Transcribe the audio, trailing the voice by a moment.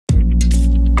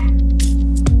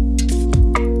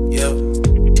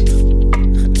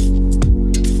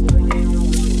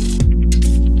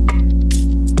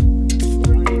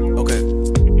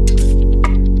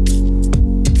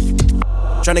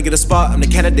Tryna get a spot, I'm the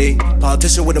candidate.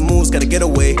 Politician with the moves, gotta get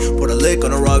away. Put a lick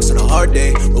on the rocks on a hard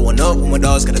day. Rolling up with my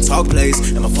dogs, gotta talk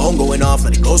plays. And my phone going off,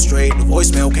 let it go straight. The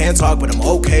voicemail can't talk, but I'm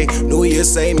okay. New year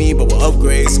say me, but we're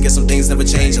upgrades. Guess some things never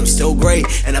change, I'm still great.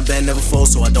 And I've been never full,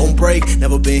 so I don't break.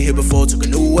 Never been here before, took a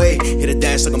new way. Hit a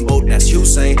dash like I'm boat, that's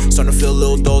Hussein. Starting to feel a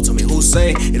little dull, tell me who's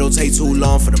saying. It don't take too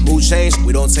long for the mood change.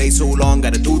 We don't take too long,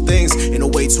 gotta do things. Ain't no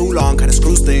way too long, kinda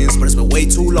screws things. But it's been way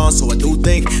too long, so I do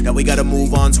think that we gotta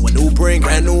move on to a new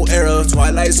brand new era.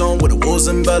 Twilight Zone with the wolves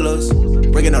and bellas.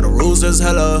 Breaking all the rules, there's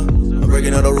hella. I'm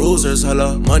breaking all the rules, there's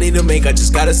hella money to make, I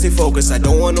just gotta stay focused. I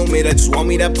don't want no mate, I just want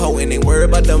me that potent. Ain't worried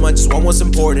about them, I just want what's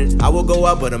important. I will go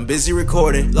out, but I'm busy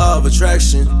recording. Law of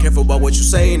attraction, careful about what you're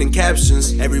saying in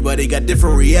captions. Everybody got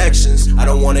different reactions. I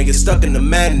don't wanna get stuck in the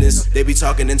madness. They be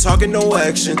talking and talking, no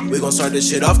action. We gon' start this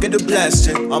shit off, get the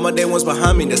blasting. All my day ones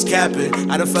behind me, that's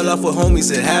capping. I done fell off with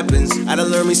homies, it happens. I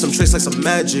done learned me some tricks like some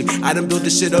magic. I done built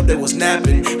this shit up, they was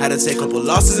napping. Had to take a couple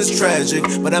losses, it's tragic.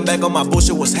 But I'm back on my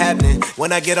bullshit, what's happening?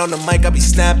 When I get on the mic, I be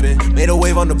snapping. Made a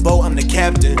wave on the boat, I'm the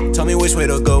captain. Tell me which way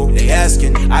to go, they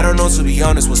asking. I don't know, to be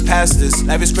honest, what's past this.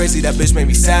 Life is crazy, that bitch made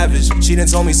me savage. She done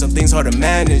told me some things hard to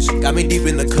manage. Got me deep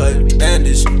in the cut,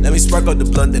 bandage. Let me spark out the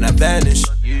blunt, then I vanish.